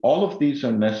All of these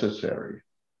are necessary,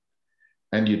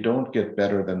 and you don't get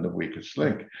better than the weakest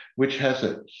link, which has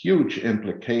a huge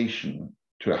implication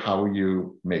to how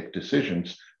you make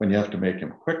decisions when you have to make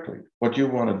them quickly. What you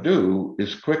want to do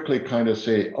is quickly kind of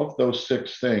say, of those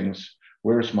six things,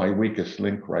 where's my weakest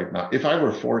link right now? If I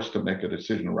were forced to make a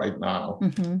decision right now,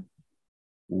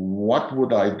 what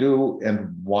would I do?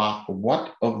 And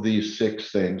what of these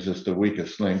six things is the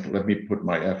weakest link? Let me put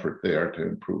my effort there to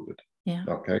improve it. Yeah.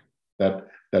 Okay.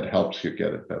 That helps you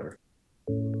get it better.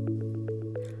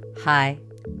 Hi,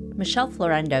 Michelle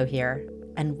Florendo here,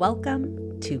 and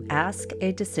welcome to Ask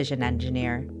a Decision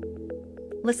Engineer.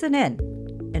 Listen in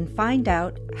and find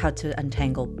out how to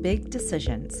untangle big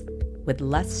decisions with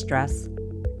less stress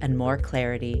and more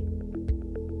clarity.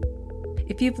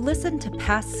 If you've listened to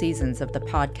past seasons of the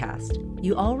podcast,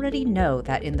 you already know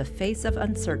that in the face of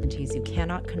uncertainties you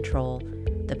cannot control,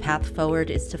 the path forward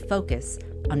is to focus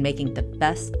on making the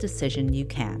best decision you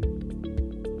can.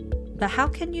 But how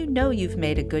can you know you've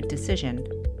made a good decision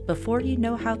before you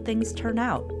know how things turn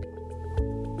out?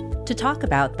 To talk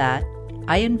about that,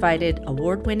 I invited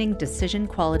award-winning decision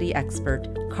quality expert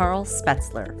Carl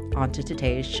Spetzler onto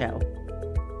today's show.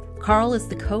 Carl is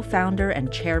the co-founder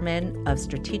and chairman of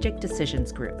Strategic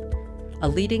Decisions Group, a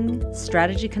leading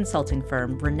strategy consulting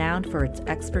firm renowned for its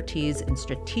expertise in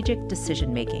strategic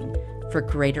decision-making for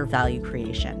greater value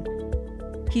creation.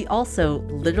 He also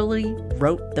literally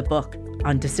wrote the book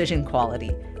on decision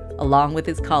quality, along with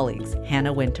his colleagues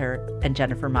Hannah Winter and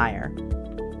Jennifer Meyer.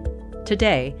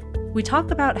 Today, we talk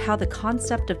about how the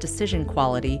concept of decision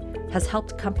quality has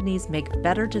helped companies make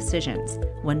better decisions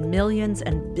when millions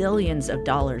and billions of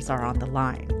dollars are on the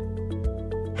line.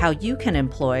 How you can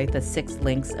employ the 6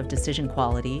 links of decision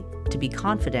quality to be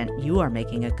confident you are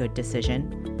making a good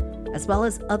decision, as well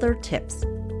as other tips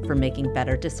for making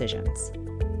better decisions.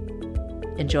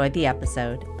 Enjoy the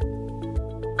episode.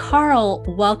 Carl,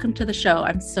 welcome to the show.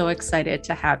 I'm so excited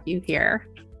to have you here.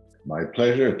 My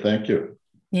pleasure. Thank you.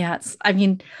 Yes.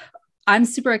 I'm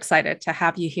super excited to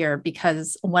have you here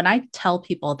because when I tell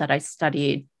people that I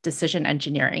studied decision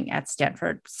engineering at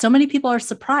Stanford, so many people are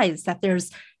surprised that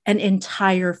there's an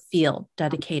entire field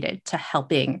dedicated to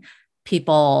helping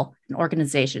people and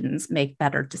organizations make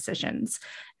better decisions.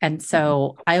 And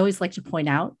so I always like to point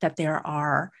out that there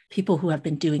are people who have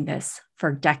been doing this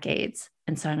for decades.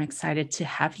 And so I'm excited to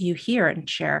have you here and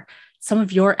share some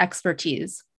of your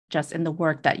expertise just in the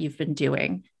work that you've been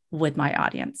doing with my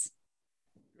audience.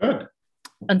 Good.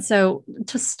 And so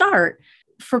to start,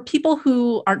 for people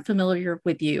who aren't familiar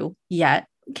with you yet,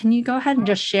 can you go ahead and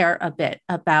just share a bit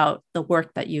about the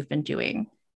work that you've been doing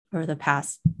for the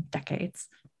past decades?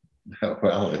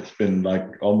 Well, it's been like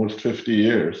almost 50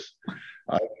 years.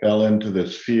 I fell into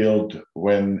this field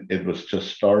when it was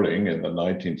just starting in the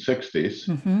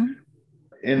 1960s.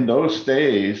 In those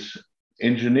days,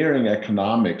 engineering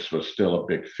economics was still a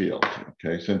big field.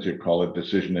 Okay, since you call it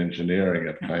decision engineering,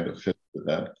 it kind of fits with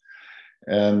that.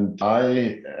 And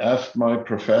I asked my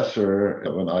professor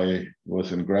when I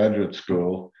was in graduate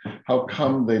school, how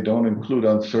come they don't include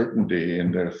uncertainty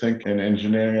in their thinking in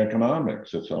engineering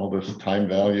economics? It's all this time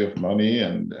value of money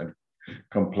and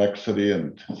complexity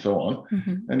and so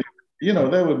on. And,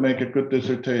 that would make a good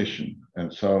dissertation.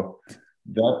 And so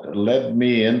that led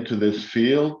me into this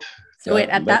field. So wait,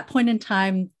 at that point in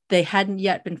time, they hadn't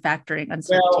yet been factoring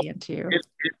uncertainty into.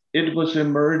 It was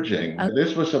emerging. Okay.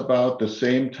 This was about the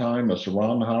same time as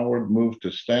Ron Howard moved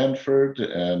to Stanford,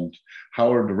 and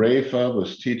Howard Rafa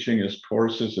was teaching his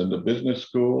courses in the business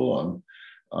school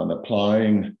on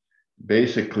applying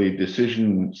basically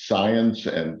decision science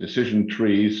and decision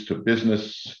trees to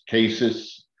business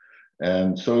cases.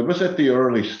 And so it was at the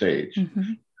early stage.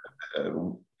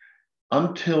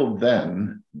 Until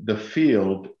then, the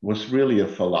field was really a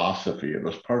philosophy. It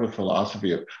was part of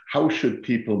philosophy of how should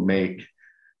people make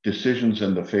decisions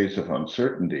in the face of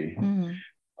uncertainty.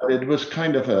 But it was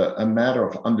kind of a matter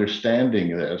of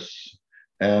understanding this.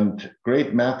 And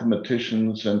great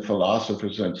mathematicians and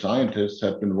philosophers and scientists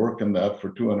had been working that for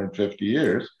 250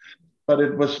 years, but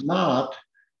it was not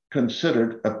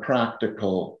considered a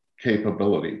practical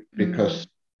capability because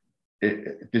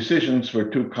decisions were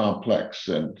too complex,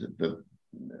 and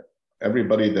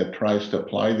everybody that tries to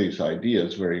apply these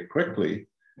ideas very quickly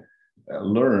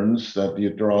learns that you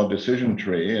draw a decision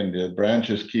tree and the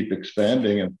branches keep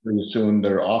expanding, and pretty soon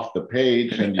they're off the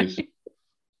page and you see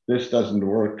this doesn't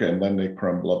work, and then they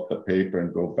crumble up the paper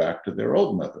and go back to their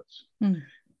old methods.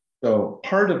 So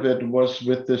part of it was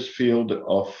with this field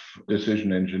of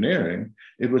decision engineering,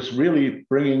 it was really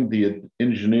bringing the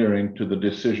engineering to the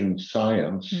decision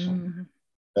science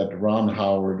that Ron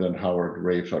Howard and Howard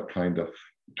Rafa kind of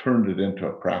turned it into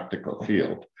a practical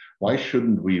field. why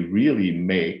shouldn't we really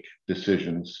make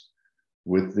decisions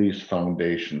with these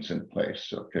foundations in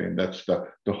place? Okay, and that's the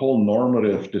whole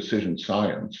normative decision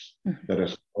science that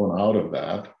has grown out of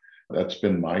that. That's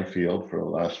been my field for the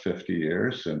last 50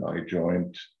 years. And I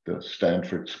joined the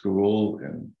Stanford School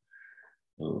in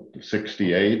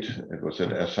 68. It was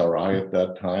at SRI at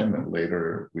that time. And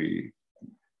later we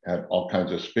had all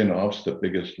kinds of spin-offs. The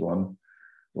biggest one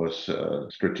was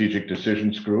Strategic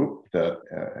Decisions Group that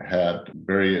had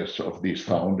various of these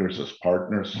founders as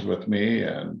partners with me.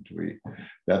 And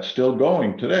that's still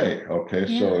going today. Okay,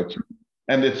 yeah.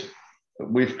 So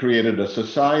we've created a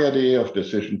society of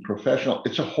decision professionals.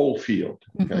 It's a whole field,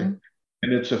 okay?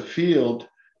 And it's a field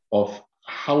of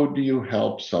how do you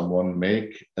help someone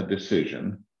make a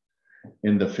decision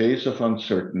in the face of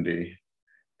uncertainty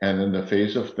and in the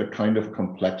face of the kind of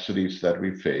complexities that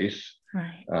we face.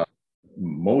 Right.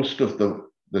 Most of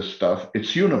the stuff,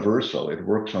 it's universal. It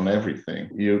works on everything.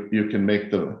 You can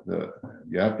make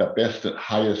you have the best and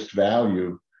highest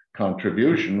value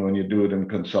contribution when you do it in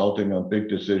consulting on big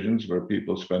decisions where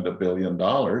people spend $1 billion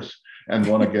and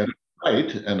want to get it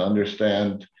right and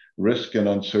understand risk and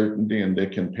uncertainty, and they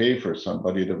can pay for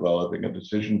somebody developing a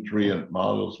decision tree and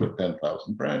models with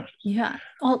 10,000 branches. Yeah.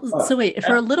 So wait,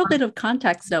 for a little bit of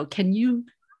context though, can you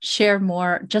share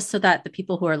more just so that the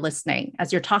people who are listening,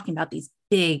 as you're talking about these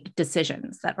big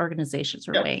decisions that organizations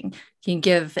are weighing, can you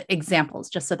give examples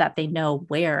just so that they know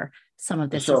where some of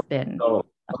this has been?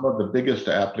 Some of the biggest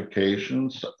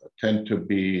applications tend to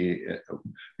be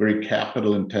very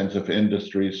capital intensive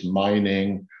industries,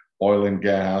 mining, oil and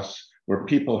gas, where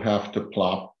people have to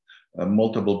plop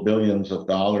multiple billions of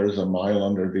dollars a mile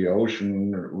under the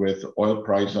ocean with oil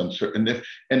price uncertainty.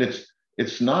 And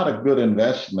it's not a good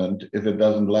investment if it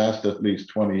doesn't last at least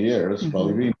 20 years.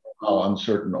 Well, we know how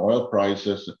uncertain oil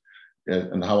prices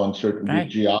and how uncertain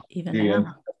geology and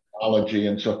technology.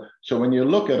 And so when you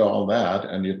look at all that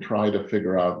and you try to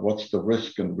figure out what's the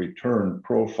risk and return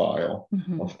profile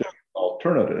of different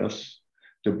alternatives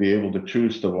to be able to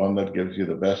choose the one that gives you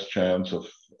the best chance of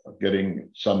getting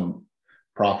some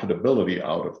profitability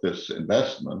out of this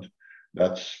investment,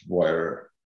 that's where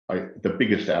the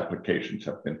biggest applications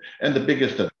have been, and the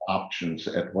biggest adoptions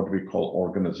at what we call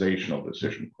organizational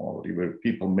decision quality, where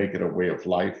people make it a way of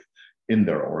life in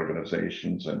their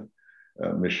organizations. And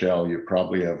Michelle, you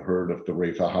probably have heard of the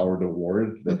Rafa Howard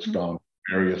Award that's gone to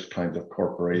various kinds of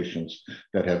corporations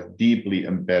that have deeply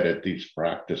embedded these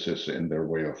practices in their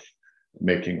way of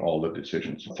making all the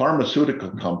decisions. Pharmaceutical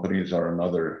companies are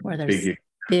another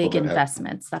big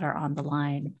investments that are on the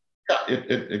line. Yeah,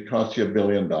 it costs you $1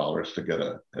 billion to get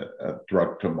a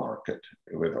drug to market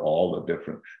with all the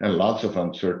different and lots of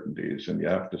uncertainties, and you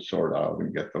have to sort out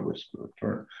and get the risk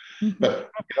return.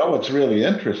 But what's really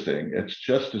interesting, it's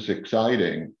just as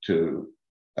exciting to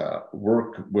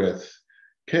work with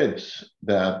kids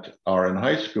that are in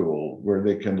high school where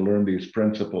they can learn these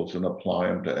principles and apply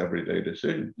them to everyday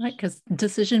decisions. Right, because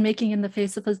decision making in the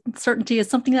face of uncertainty is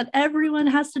something that everyone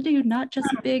has to do, not just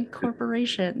big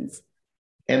corporations.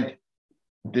 And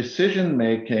decision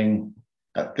making,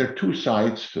 there are two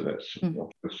sides to this.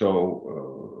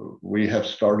 So we have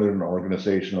started an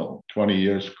organizational 20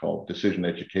 years called Decision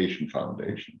Education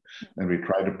Foundation, and we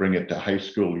try to bring it to high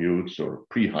school youths or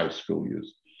pre-high school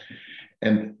youths.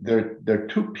 And there are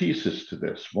two pieces to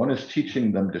this. One is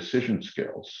teaching them decision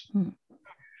skills.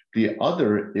 The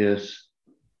other is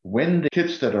when the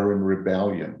kids that are in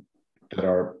rebellion, that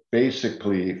are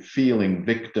basically feeling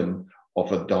victim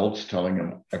of adults telling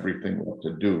them everything what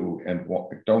to do and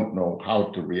don't know how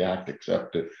to react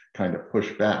except to kind of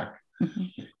push back.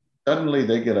 Suddenly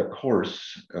they get a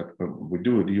course, we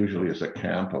do it usually as a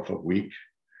camp of a week,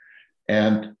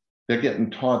 and they're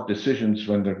getting taught decisions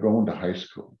when they're going to high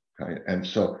school. Okay? And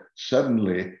so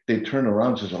suddenly they turn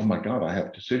around and says, oh my God, I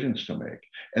have decisions to make.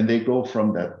 And they go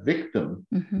from that victim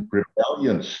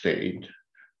rebellion state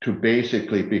to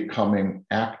basically becoming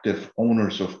active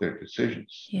owners of their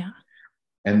decisions. Yeah.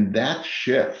 And that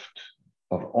shift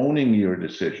of owning your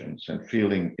decisions and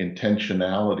feeling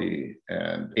intentionality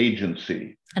and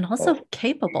agency. And also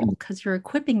capable, because you're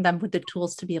equipping them with the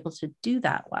tools to be able to do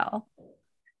that well.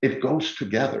 It goes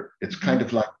together. It's kind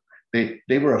of like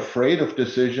they were afraid of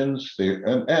decisions.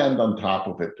 And on top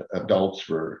of it, adults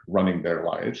were running their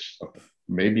lives,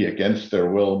 maybe against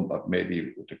their will, but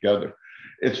maybe together.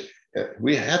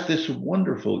 We had this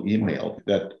wonderful email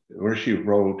where she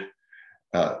wrote,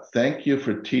 thank you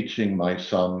for teaching my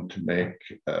son to make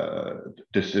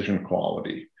decision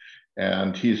quality.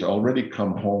 And he's already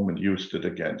come home and used it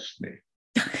against me.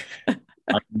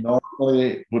 I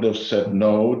normally would have said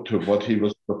no to what he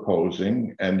was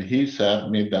proposing, and he sat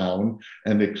me down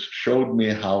and showed me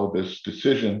how this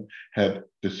decision had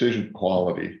decision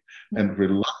quality. And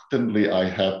reluctantly, I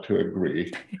had to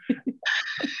agree.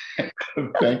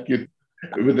 Thank you.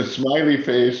 With a smiley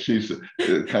face, she's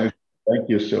kind of, thank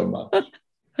you so much.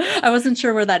 I wasn't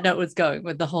sure where that note was going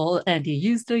with the whole, and he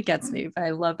used it against me, but I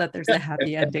love that there's a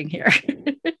happy ending here.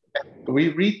 We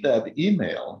read that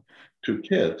email to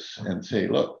kids and say,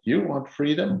 look, you want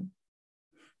freedom?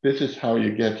 This is how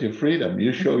you get your freedom.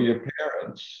 You show your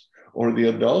parents or the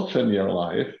adults in your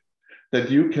life that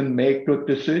you can make good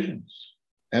decisions,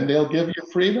 and they'll give you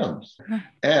freedoms.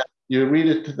 And you read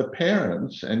it to the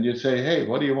parents and you say, hey,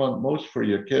 what do you want most for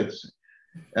your kids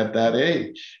at that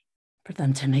age? For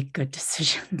them to make good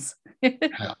decisions.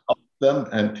 Help them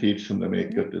and teach them to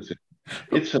make good decisions.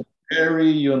 It's a very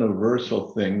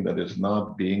universal thing that is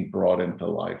not being brought into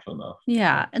life enough.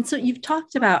 Yeah. And so you've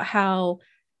talked about how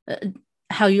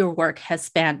your work has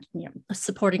spanned,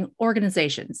 supporting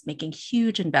organizations, making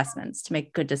huge investments to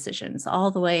make good decisions, all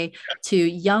the way to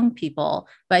young people.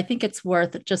 But I think it's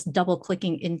worth just double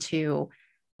clicking into,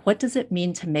 what does it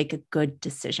mean to make a good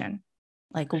decision?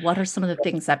 Like, what are some of the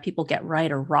things that people get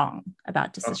right or wrong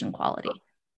about decision quality?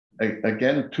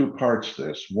 Again, two parts to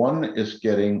this. One is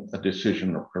getting a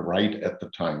decision right at the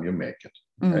time you make it.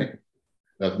 Okay?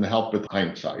 Doesn't help with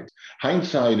hindsight.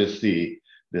 Hindsight is the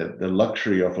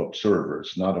luxury of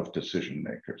observers, not of decision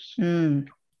makers.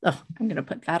 Oh, I'm going to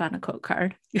put that on a quote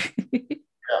card.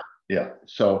 Yeah.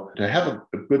 So to have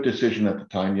a good decision at the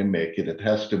time you make it, it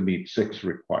has to meet 6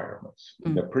 requirements.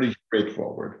 They're pretty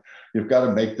straightforward. You've got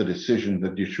to make the decision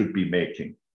that you should be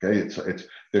making. Okay. It's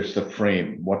there's the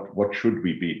frame. What should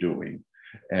we be doing?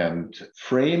 And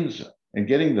frames, and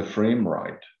getting the frame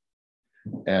right,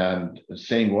 and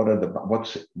saying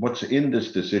what's in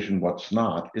this decision, what's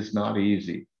not, is not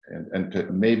easy. And to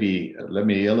maybe let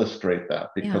me illustrate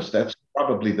that, because that's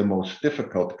probably the most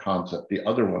difficult concept. The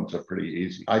other ones are pretty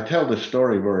easy. I tell the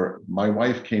story where my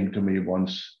wife came to me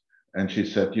once and she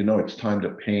said, it's time to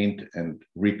paint and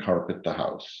recarpet the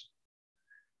house.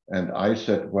 And I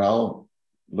said, well,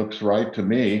 looks right to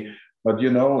me. But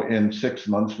in 6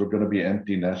 months, we're going to be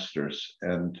empty nesters.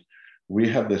 And we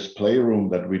have this playroom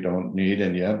that we don't need.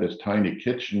 And you have this tiny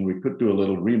kitchen. We could do a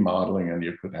little remodeling and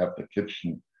you could have the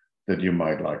kitchen that you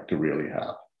might like to really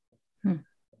have.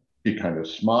 She kind of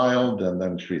smiled, and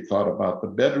then she thought about the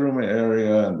bedroom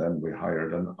area, and then we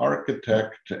hired an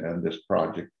architect, and this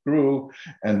project grew.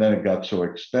 And then it got so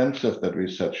expensive that we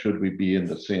said, should we be in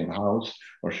the same house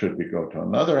or should we go to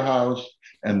another house?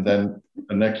 And then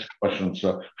the next question,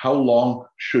 so how long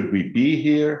should we be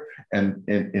here and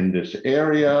in this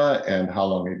area? And how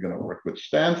long are you going to work with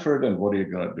Stanford? And what are you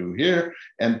going to do here?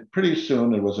 And pretty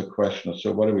soon it was a question of,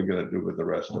 so what are we going to do with the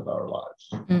rest of our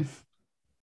lives?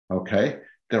 Okay.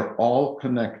 They're all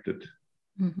connected.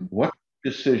 What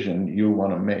decision you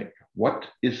want to make? What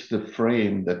is the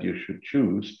frame that you should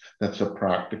choose that's a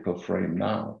practical frame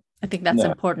now? I think that's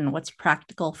important. What's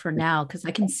practical for now? Because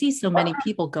I can see so many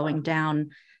people going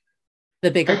down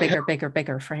the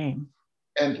bigger frame.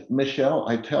 And Michelle,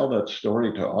 I tell that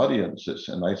story to audiences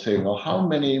and I say, well, how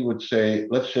many would say,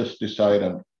 let's just decide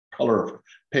on color of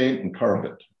paint and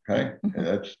carpet, okay?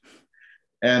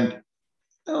 And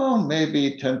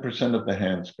maybe 10% of the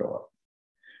hands go up.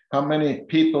 How many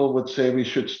people would say we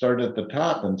should start at the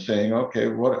top and saying, okay,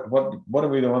 what do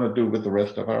we want to do with the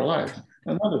rest of our lives?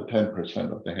 Another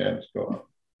 10% of the hands go up.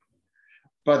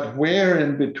 But where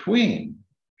in between,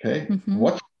 okay,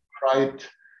 what's the right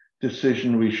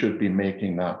decision we should be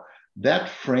making now? That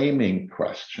framing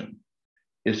question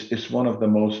is one of the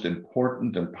most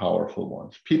important and powerful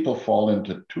ones. People fall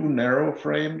into too narrow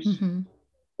frames,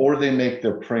 or they make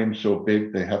their frame so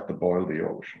big they have to boil the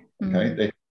ocean.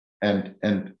 Okay,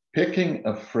 and picking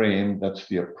a frame that's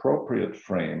the appropriate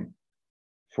frame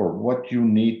for what you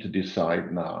need to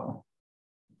decide now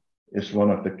is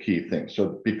one of the key things.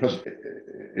 So, because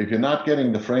if you're not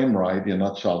getting the frame right, you're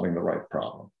not solving the right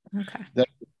problem. Okay. Then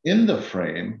in the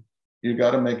frame, you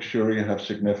got to make sure you have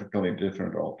significantly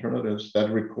different alternatives. That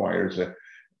requires a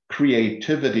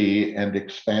creativity and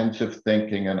expansive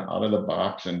thinking and out of the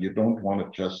box, and you don't want to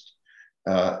just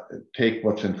take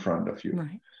what's in front of you.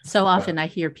 Right. So often I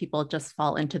hear people just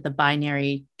fall into the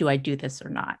binary, do I do this or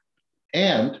not?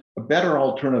 And a better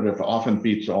alternative often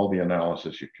beats all the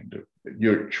analysis you can do.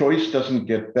 Your choice doesn't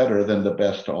get better than the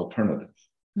best alternative.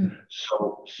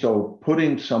 So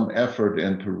putting some effort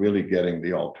into really getting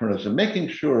the alternatives and making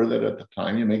sure that at the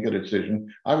time you make a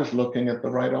decision, I was looking at the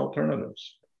right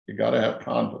alternatives. You got to have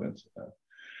confidence in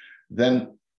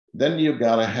that. Then you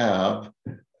got to have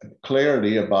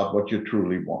clarity about what you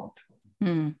truly want.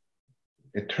 Mm.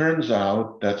 It turns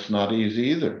out that's not easy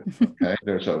either. Okay.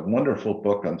 There's a wonderful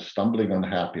book on stumbling on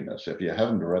happiness. If you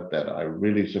haven't read that, I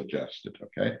really suggest it.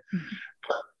 Okay. Mm-hmm.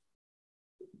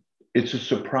 It's a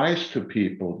surprise to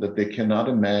people that they cannot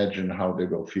imagine how they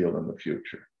will feel in the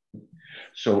future.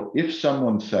 So if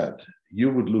someone said you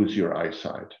would lose your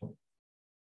eyesight,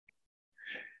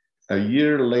 a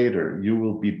year later, you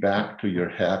will be back to your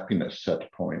happiness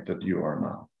set point that you are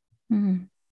now. Mm-hmm.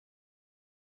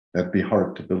 That'd be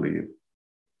hard to believe.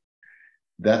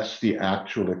 That's the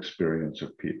actual experience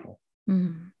of people.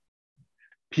 Mm-hmm.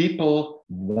 People,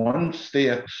 once they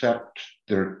accept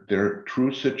their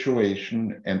true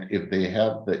situation, and if they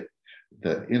have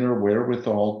the inner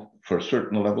wherewithal for a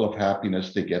certain level of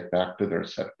happiness, they get back to their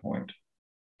set point.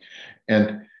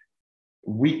 And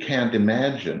we can't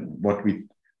imagine what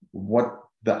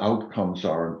the outcomes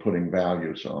are and putting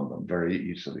values on them very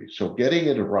easily. So getting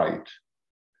it right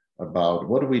about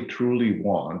what do we truly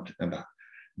want, and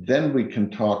then we can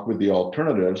talk with the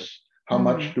alternatives. How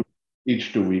much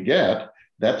do we get?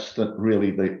 That's really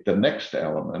the next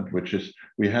element, which is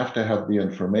we have to have the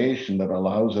information that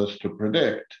allows us to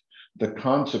predict the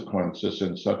consequences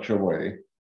in such a way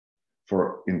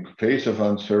for in face of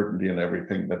uncertainty and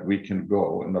everything that we can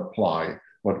go and apply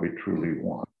what we truly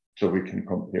want. So we can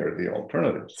compare the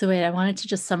alternatives. So wait, I wanted to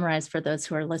just summarize for those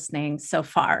who are listening so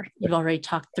far. You've already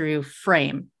talked through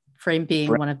frame being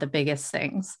one of the biggest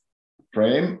things.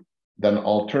 Frame, then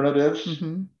alternatives,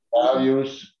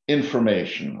 values,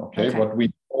 information, okay? What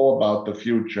we know about the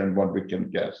future and what we can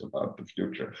guess about the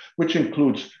future, which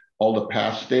includes all the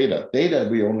past data. Data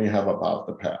we only have about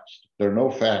the past. There are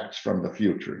no facts from the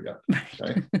future yet.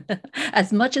 Okay?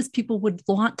 As much as people would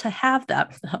want to have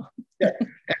that, though. Yeah.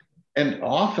 And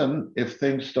often, if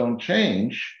things don't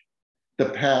change, the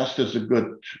past is a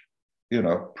good,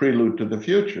 prelude to the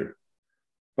future.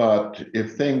 But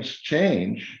if things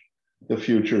change, the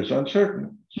future is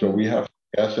uncertain. So we have to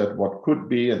guess at what could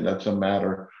be, and that's a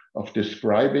matter of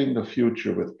describing the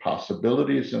future with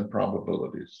possibilities and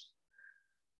probabilities.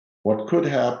 What could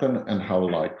happen and how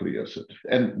likely is it?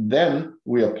 And then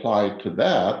we apply to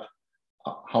that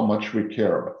how much we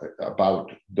care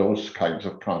about those kinds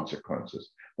of consequences.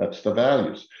 That's the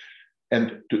values.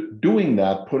 And doing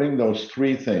that, putting those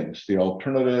three things, the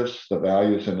alternatives, the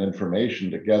values, and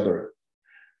information together,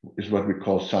 is what we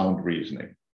call sound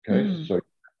reasoning. Okay. So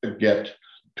you get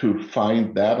to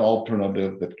find that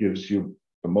alternative that gives you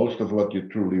the most of what you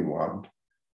truly want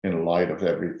in light of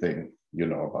everything you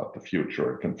know about the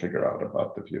future or can figure out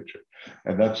about the future.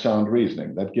 And that's sound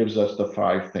reasoning. That gives us the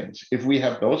 5 things. If we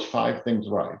have those 5 things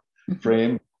right,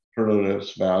 frame,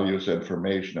 alternatives, values,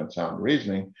 information, and sound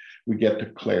reasoning, we get to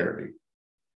clarity.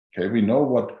 Okay, we know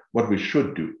what we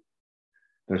should do.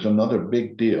 There's another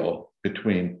big deal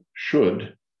between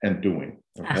should and doing.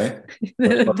 Okay,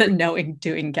 the knowing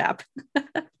doing gap.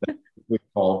 we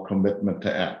call commitment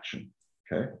to action.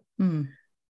 Okay,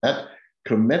 that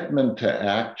commitment to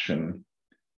action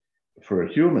for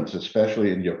humans,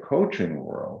 especially in your coaching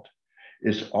world,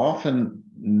 is often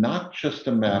not just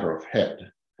a matter of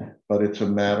head, but it's a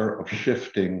matter of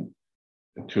shifting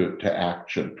to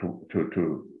action,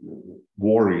 to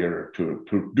warrior,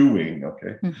 to doing.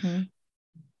 Okay.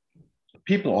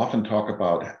 People often talk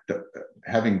about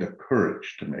having the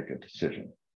courage to make a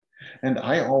decision. And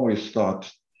I always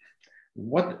thought,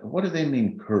 what do they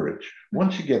mean courage?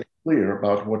 Once you get clear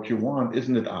about what you want,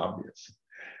 isn't it obvious?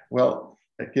 Well,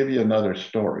 I'll give you another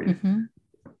story.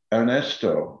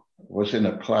 Ernesto was in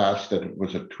a class that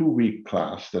was a 2-week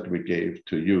class that we gave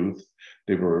to youth.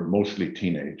 They were mostly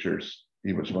teenagers.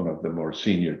 He was one of the more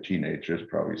senior teenagers,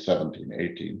 probably 17,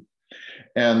 18.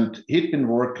 And he'd been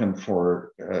working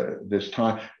for this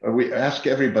time. We ask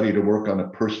everybody to work on a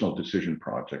personal decision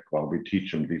project while we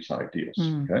teach them these ideas.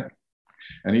 Okay.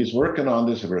 And he's working on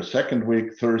this for a 2nd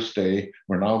week, Thursday.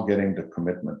 We're now getting the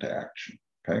commitment to action.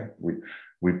 Okay.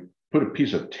 We put a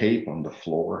piece of tape on the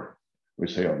floor. We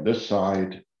say on this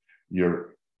side,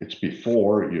 it's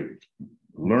before you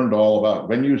learned all about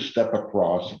when you step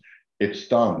across, it's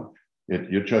done.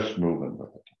 You're just moving with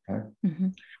it.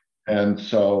 Okay. And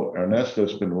so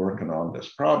Ernesto's been working on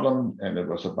this problem, and it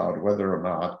was about whether or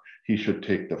not he should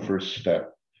take the first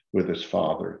step with his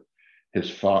father.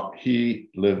 He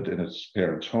lived in his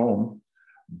parents' home,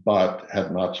 but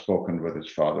had not spoken with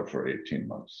his father for 18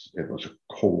 months. It was a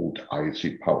cold,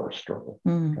 icy power struggle.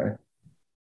 Okay.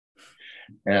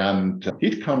 And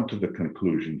he'd come to the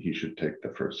conclusion he should take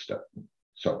the first step.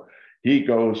 So he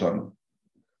goes on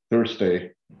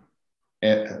Thursday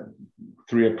at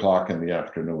 3 o'clock in the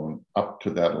afternoon up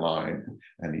to that line,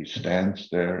 and he stands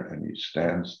there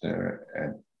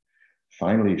and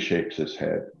finally shakes his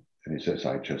head And he says,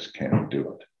 I just can't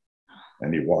do it.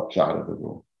 And he walks out of the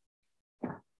room.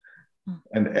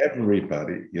 And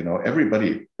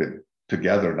everybody been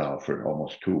together now for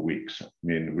almost 2 weeks. I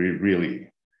mean, we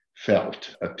really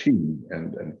felt a team,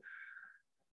 and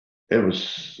it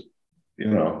was,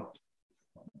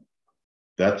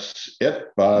 that's it,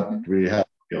 but we have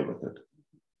to deal with it.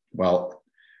 Well,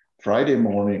 Friday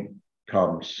morning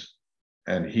comes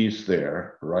and he's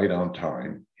there right on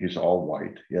time. He's all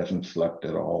white. He hasn't slept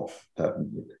at all that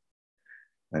night.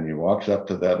 And he walks up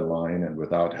to that line, and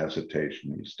without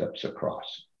hesitation, he steps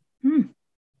across.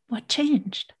 What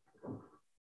changed?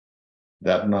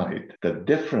 That night, the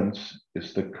difference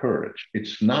is the courage.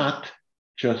 It's not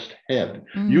just head.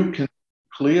 You can be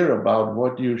clear about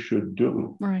what you should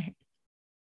do. Right.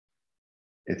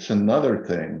 It's another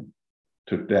thing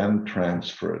to then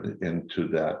transfer it into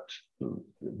that.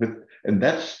 And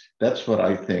that's what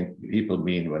I think people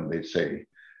mean when they say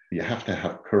you have to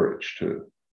have courage to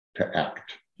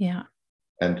act. Yeah.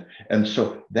 And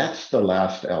so that's the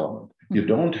last element. You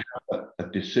don't have a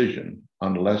decision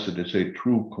unless it is a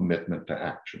true commitment to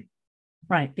action.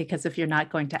 Right. Because if you're not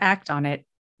going to act on it,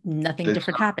 nothing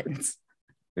different happens.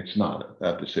 It's not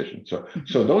a decision. So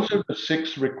those are the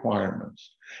 6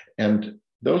 requirements. And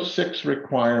those 6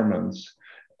 requirements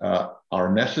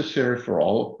are necessary for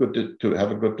all to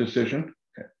have a good decision.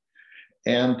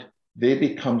 And they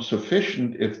become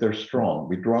sufficient if they're strong.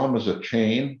 We draw them as a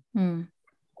chain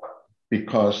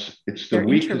because it's the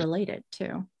weakest. Interrelated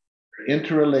too.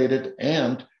 Interrelated,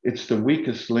 and it's the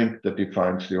weakest link that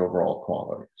defines the overall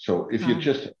quality. So if you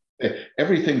just,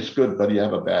 everything's good, but you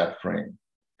have a bad frame,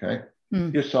 okay?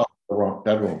 You saw the wrong,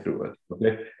 that won't do it,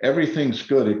 okay? Everything's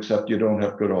good except you don't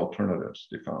have good alternatives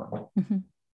defined.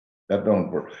 That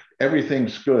don't work.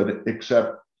 Everything's good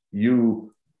except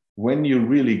when you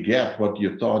really get what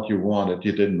you thought you wanted,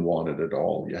 you didn't want it at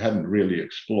all. You hadn't really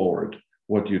explored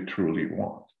what you truly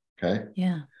want, okay?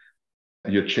 Yeah.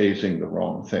 You're chasing the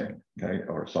wrong thing, okay,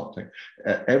 or something.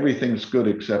 Everything's good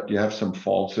except you have some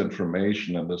false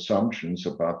information and assumptions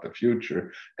about the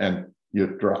future, and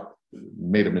you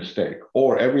made a mistake.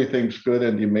 Or everything's good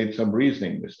and you made some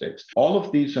reasoning mistakes. All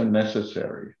of these are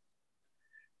necessary,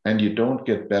 and you don't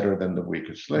get better than the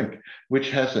weakest link,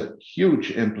 which has a huge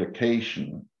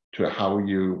implication to how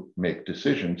you make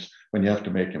decisions when you have to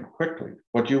make them quickly.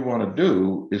 What you want to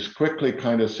do is quickly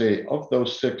kind of say, of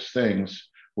those 6 things,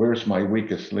 where's my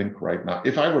weakest link right now?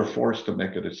 If I were forced to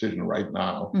make a decision right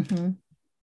now,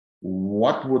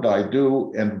 what would I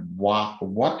do? And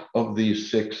what of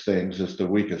these 6 things is the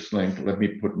weakest link? Let me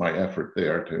put my effort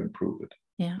there to improve it.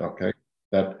 Yeah. Okay.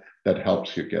 That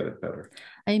helps you get it better.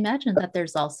 I imagine that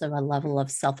there's also a level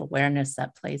of self-awareness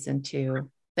that plays into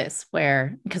this,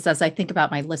 because as I think about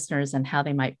my listeners and how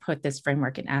they might put this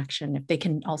framework in action, if they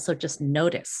can also just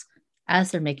notice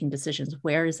as they're making decisions,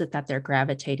 where is it that they're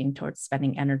gravitating towards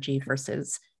spending energy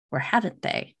versus where haven't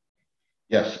they?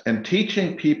 Yes, and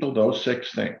teaching people those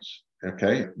 6 things,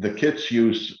 okay? The kids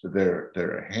use their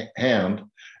hand,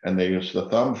 and they use the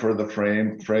thumb for the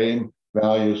frame,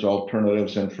 values,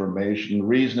 alternatives, information,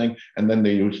 reasoning, and then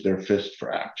they use their fist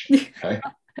for action, okay?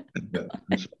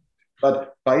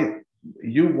 But I'd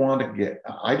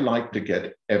like to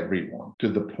get everyone to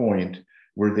the point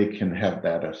where they can have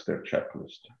that as their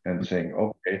checklist and saying,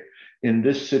 okay, in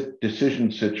this decision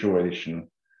situation,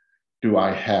 do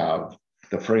I have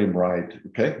the frame right?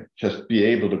 Okay, just be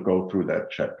able to go through that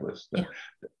checklist. Yeah.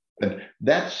 And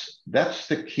that's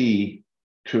the key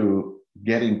to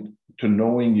getting to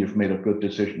knowing you've made a good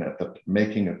decision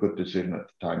making a good decision at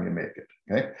the time you make it.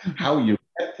 Okay, how you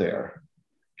get there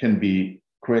can be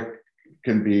quick,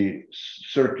 can be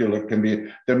circular,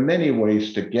 there are many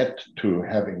ways to get to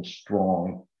having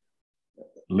strong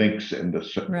links in the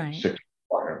 6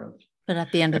 requirements. But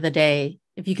at the end of the day,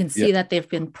 if you can see that they've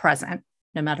been present,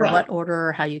 no matter what order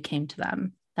or how you came to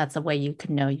them, that's a way you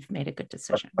can know you've made a good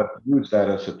decision. But use that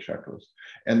as a checklist.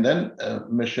 And then,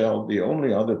 Michelle, the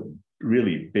only other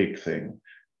really big thing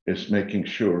is making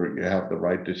sure you have the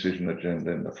right decision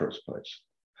agenda in the first place.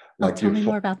 Tell me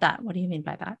more about that. What do you mean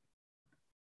by that?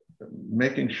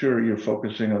 Making sure you're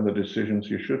focusing on the decisions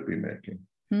you should be making.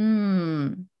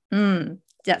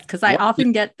 Yes, because I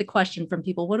often get the question from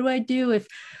people, what do I do if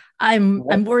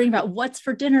I'm worrying about what's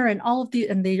for dinner and all of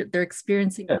and they're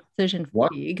experiencing decision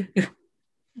fatigue.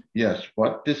 Yes,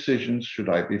 what decisions should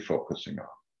I be focusing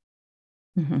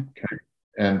on? Okay.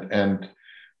 And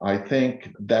I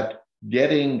think that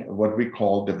getting what we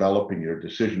call developing your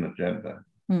decision agenda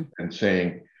and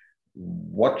saying,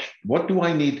 what do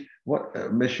I need?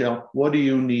 Michelle, what do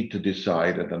you need to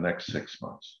decide in the next 6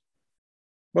 months?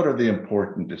 What are the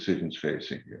important decisions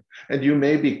facing you? And you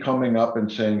may be coming up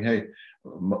and saying, hey,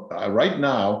 right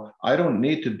now, I don't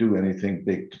need to do anything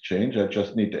big to change. I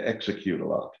just need to execute a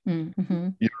lot. Mm-hmm.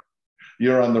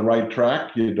 You're on the right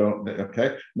track. You don't,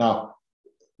 okay. Now,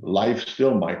 life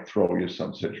still might throw you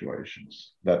some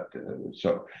situations that,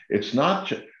 so it's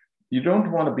not, you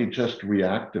don't want to be just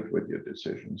reactive with your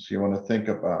decisions. You want to think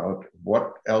about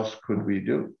what else could we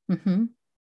do? Mm-hmm.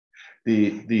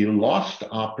 The lost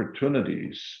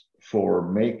opportunities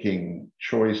for making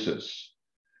choices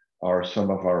are some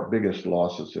of our biggest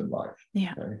losses in life.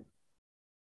 Yeah. Okay?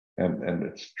 And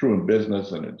it's true in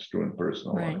business and it's true in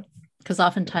personal life. Because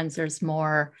oftentimes there's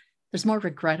more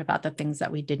regret about the things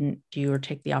that we didn't do or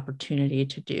take the opportunity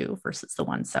to do versus the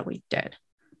ones that we did.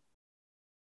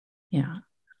 Yeah.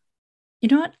 You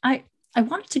know what? I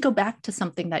wanted to go back to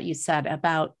something that you said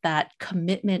about that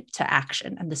commitment to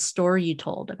action and the story you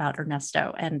told about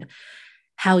Ernesto and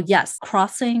how, yes,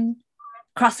 crossing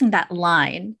that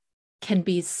line can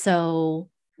be so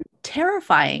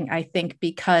terrifying, I think,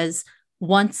 because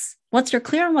once you're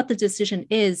clear on what the decision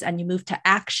is and you move to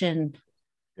action,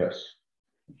 yes,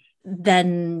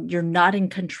 then you're not in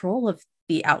control of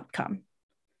the outcome.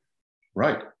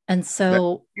 Right. And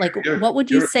so, what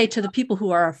would you say to the people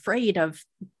who are afraid of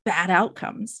bad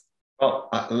outcomes? Well,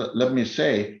 let me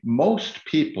say, most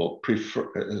people prefer,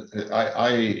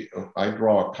 I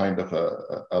draw a kind of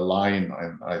a line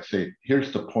and I say,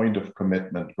 here's the point of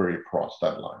commitment where you cross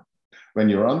that line. When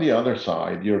you're on the other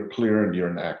side, you're clear and you're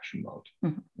in action mode.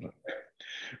 Mm-hmm. Okay.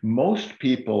 Most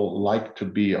people like to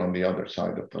be on the other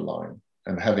side of the line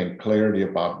and having clarity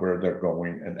about where they're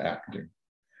going and acting.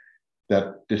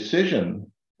 That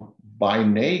decision by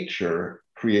nature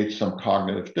creates some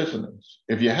cognitive dissonance.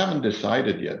 If you haven't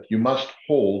decided yet, you must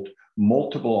hold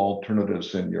multiple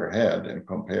alternatives in your head and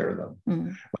compare them.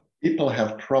 Mm. People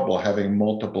have trouble having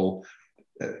multiple,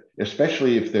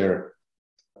 especially if they're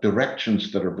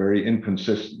directions that are very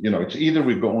inconsistent. You know, it's either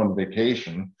we go on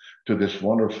vacation to this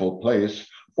wonderful place,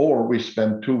 or we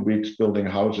spend 2 weeks building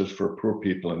houses for poor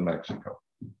people in Mexico.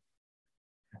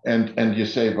 And you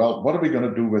say, well, what are we going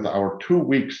to do with our 2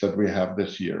 weeks that we have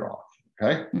this year off?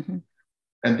 Okay. Mm-hmm.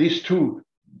 And these two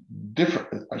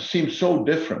seem so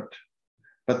different,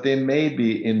 but they may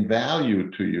be in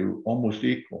value to you almost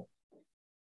equal.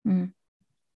 Mm.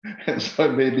 And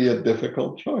so it may be a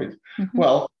difficult choice. Mm-hmm.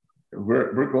 Well,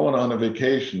 we're going on a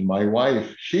vacation. My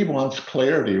wife, she wants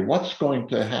clarity. What's going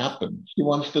to happen? She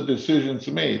wants the decisions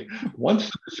made. Once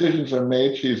the decisions are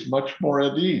made, she's much more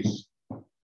at ease.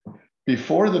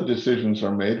 Before the decisions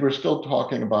are made, we're still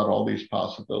talking about all these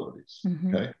possibilities.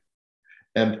 Mm-hmm. Okay.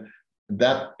 And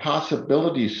that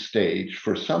possibility stage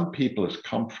for some people is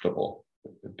comfortable.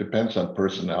 It depends on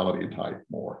personality type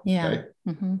more. Yeah. Okay?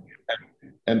 Mm-hmm.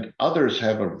 And others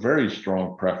have a very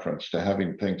strong preference to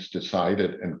having things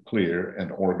decided and clear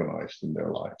and organized in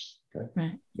their lives.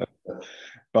 Okay. Right.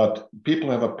 But people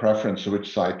have a preference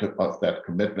which side of that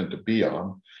commitment to be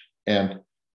on. And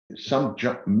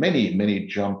many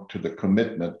jump to the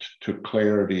commitment to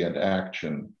clarity and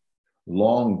action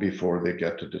long before they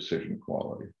get to decision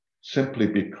quality, simply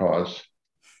because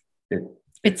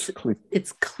it's clear.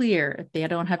 It's clear. They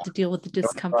don't have to deal with the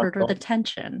discomfort or the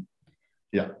tension.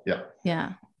 Yeah.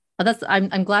 Well,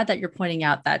 I'm glad that you're pointing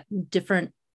out that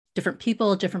different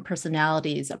people, different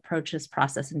personalities approach this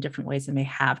process in different ways and may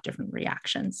have different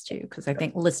reactions too, because I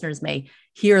think listeners may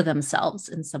hear themselves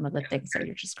in some of the things that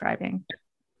you're describing.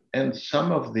 And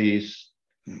some of these,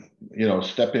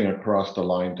 stepping across the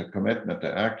line to commitment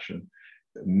to action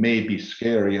may be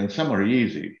scary, and some are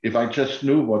easy. If I just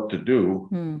knew what to do,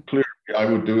 clearly I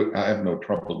would do it. I have no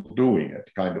trouble doing it,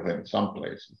 kind of in some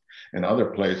places. In other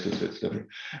places, it's different.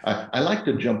 I like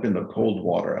to jump in the cold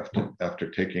water after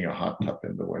taking a hot tub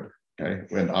in the winter. Okay,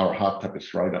 when our hot tub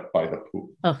is right up by the pool.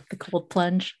 Oh, the cold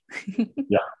plunge.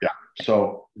 Yeah.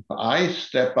 So I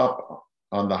step up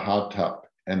on the hot tub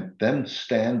and then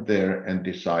stand there and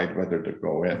decide whether to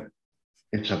go in.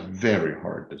 It's a very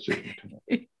hard decision to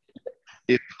make.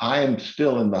 If I am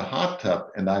still in the hot tub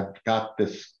and I've got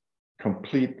this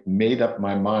complete made up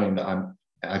my mind,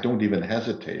 I don't even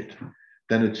hesitate,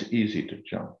 then it's easy to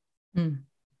jump. Mm.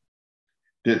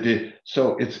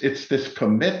 So it's this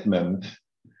commitment,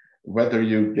 whether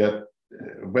you get,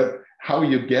 how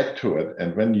you get to it,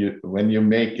 and when you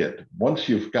make it. Once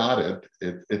you've got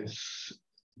it, it's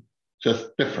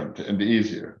just different and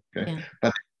easier. Okay, yeah.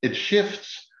 But it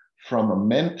shifts from a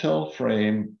mental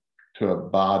frame to a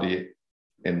body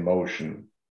in motion.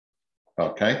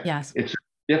 Okay. Yes. It's a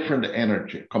different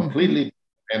energy, completely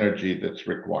different energy that's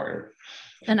required.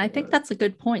 And I think that's a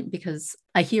good point, because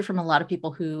I hear from a lot of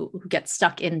people who get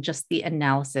stuck in just the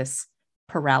analysis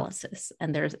paralysis.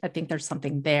 And I think there's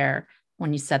something there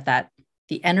when you said that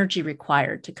the energy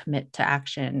required to commit to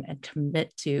action and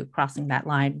commit to crossing that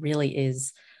line really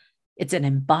it's an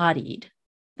embodied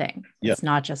thing. Yeah. It's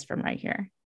not just from right here.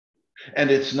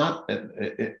 And it's not,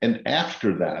 and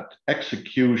after that,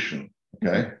 execution,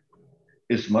 okay,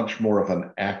 is much more of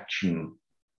an action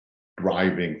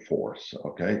driving force,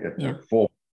 okay? It's a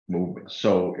full movement.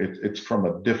 So it's from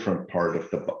a different part of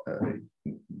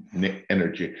the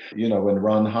energy. You know, when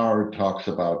Ron Howard talks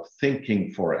about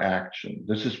thinking for action,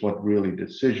 this is what really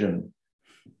decision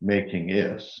making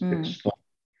is. It's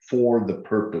for the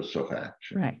purpose of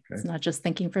action. Right. Okay? It's not just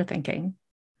thinking for thinking.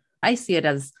 I see it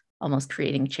as almost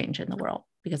creating change in the world,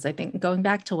 because I think going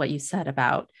back to what you said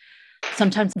about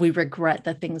sometimes we regret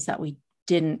the things that we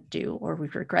didn't do, or we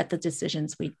regret the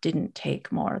decisions we didn't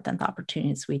take more than the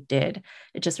opportunities we did.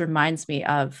 It just reminds me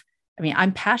of, I mean,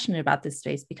 I'm passionate about this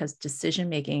space because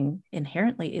decision-making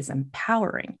inherently is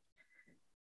empowering.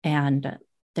 And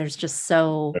there's just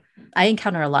I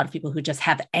encounter a lot of people who just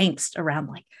have angst around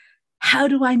like, how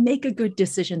do I make a good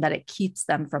decision that it keeps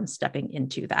them from stepping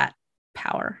into that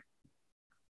power?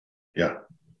 Yeah.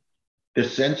 The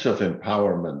sense of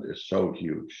empowerment is so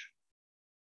huge.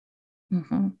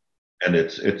 Mm-hmm. And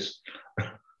it's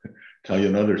tell you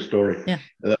another story. Yeah.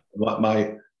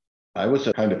 I was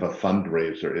a kind of a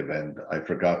fundraiser event. I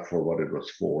forgot for what it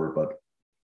was for, but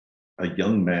a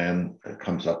young man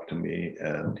comes up to me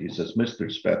and he says, "Mr.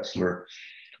 Spetzler,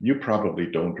 you probably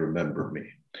don't remember me,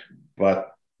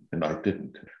 and I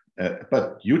didn't,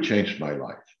 but you changed my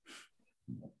life.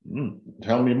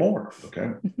 Tell me more." Okay.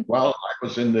 Well, I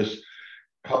was in this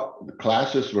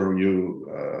classes where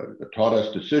you taught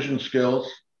us decision skills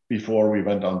before we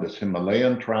went on this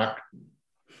Himalayan track,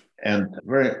 and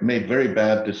made very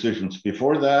bad decisions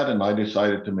before that. And I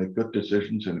decided to make good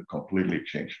decisions, and it completely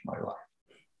changed my life.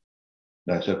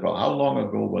 And I said, "Well, how long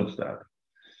ago was that?"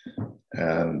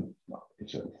 And he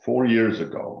said, 4 years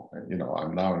ago. And, you know,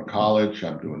 I'm now in college,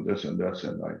 I'm doing this and this.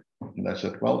 And I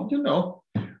said, "Well, you know,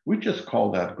 we just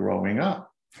call that growing up."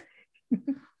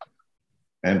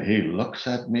 And he looks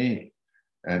at me,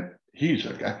 and he's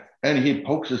a guy, and he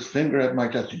pokes his finger at my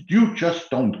chest. "You just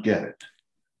don't get it."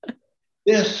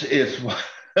 This is what,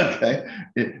 okay.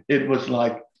 It was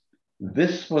like,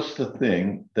 this was the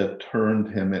thing that turned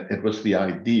him. It was the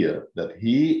idea that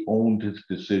he owned his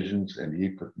decisions and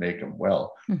he could make them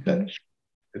well. That changed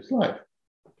his life.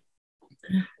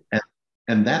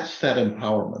 And that's that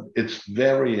empowerment. It's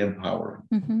very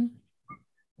empowering.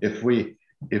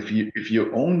 If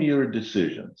you own your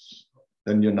decisions,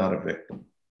 then you're not a victim.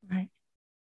 Right.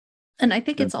 And I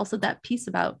think it's also that piece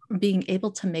about being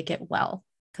able to make it well.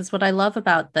 Because what I love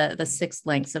about the 6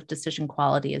 links of decision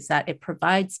quality is that it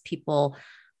provides people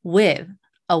with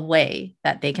a way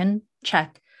that they can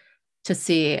check to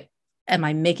see, am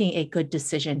I making a good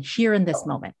decision here in this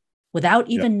moment without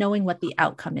even knowing what the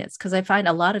outcome is? Because I find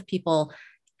a lot of people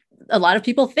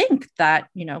think that,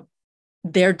 you know,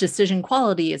 their decision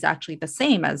quality is actually the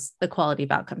same as the quality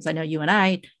of outcomes. I know you and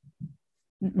I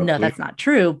know that's not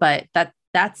true, but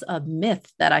that's a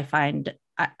myth that I find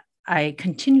I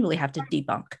continually have to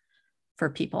debunk for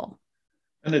people.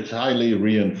 And it's highly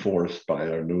reinforced by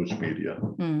our news media.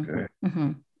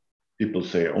 Okay. People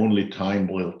say only time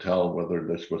will tell whether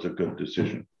this was a good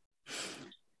decision.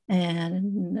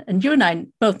 And you and I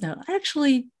both know,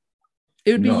 actually,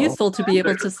 it would be useful to be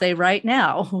able to say right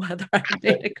now whether I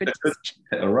made a good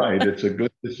decision. Right. It's a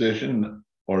good decision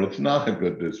or it's not a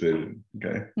good decision.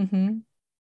 Okay.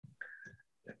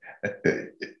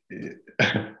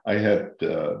 I had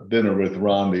dinner with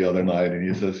Ron the other night, and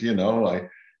he says, "You know, I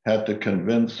had to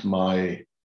convince my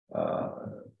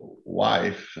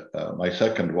wife, my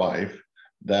second wife,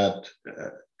 that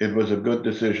it was a good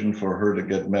decision for her to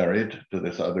get married to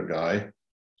this other guy,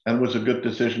 and was a good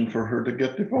decision for her to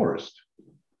get divorced.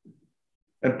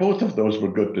 And both of those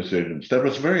were good decisions. That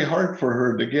was very hard for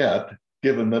her to get,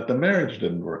 given that the marriage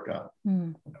didn't work out."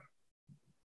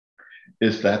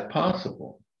 Is that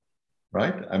possible?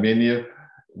 Right? I mean,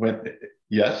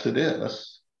 yes, it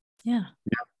is. Yeah.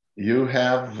 You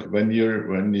have, when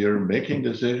you're making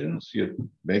decisions, you're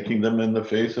making them in the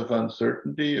face of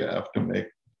uncertainty. You have to make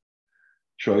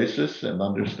choices and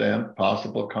understand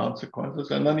possible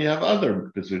consequences. And then you have other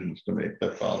decisions to make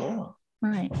that follow on.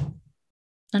 Right.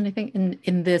 And I think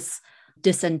in this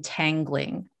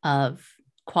disentangling of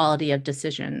quality of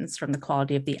decisions from the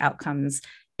quality of the outcomes,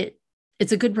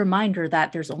 it's a good reminder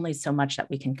that there's only so much that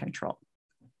we can control.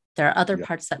 There are other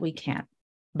parts that we can't.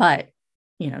 But,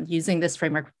 you know, using this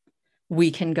framework, we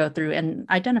can go through and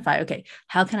identify, okay,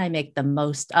 how can I make the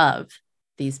most of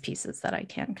these pieces that I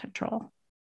can control?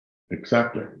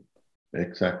 Exactly.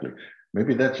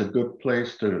 maybe that's a good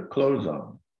place to close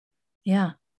on.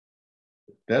 Yeah.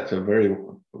 That's a very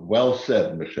well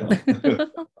said, Michelle.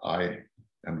 I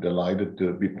am delighted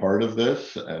to be part of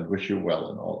this and wish you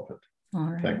well in all of it.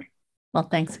 All right. Thank you. Well,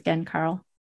 thanks again, Carl.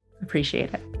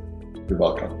 Appreciate it. You're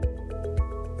welcome.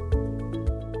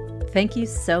 Thank you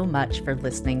so much for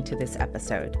listening to this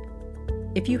episode.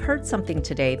 If you heard something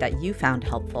today that you found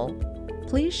helpful,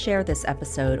 please share this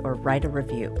episode or write a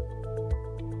review.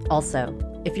 Also,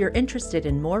 if you're interested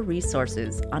in more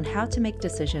resources on how to make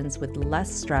decisions with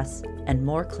less stress and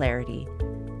more clarity,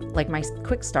 like my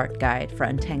Quick Start Guide for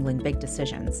Untangling Big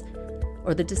Decisions,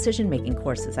 or the decision-making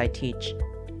courses I teach,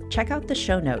 check out the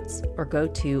show notes or go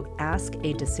to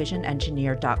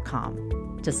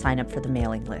askadecisionengineer.com to sign up for the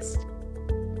mailing list.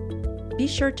 Be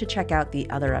sure to check out the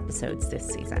other episodes this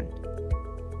season.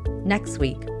 Next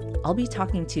week, I'll be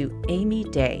talking to Amy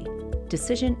Day,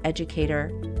 decision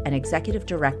educator and executive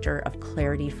director of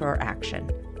Clarity for Action,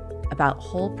 about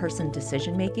whole person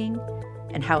decision making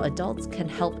and how adults can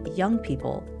help young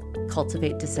people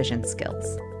cultivate decision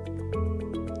skills.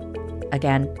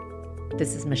 Again,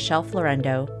 this is Michelle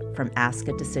Florendo from Ask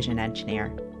a Decision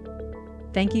Engineer.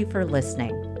 Thank you for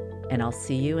listening, and I'll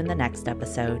see you in the next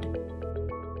episode.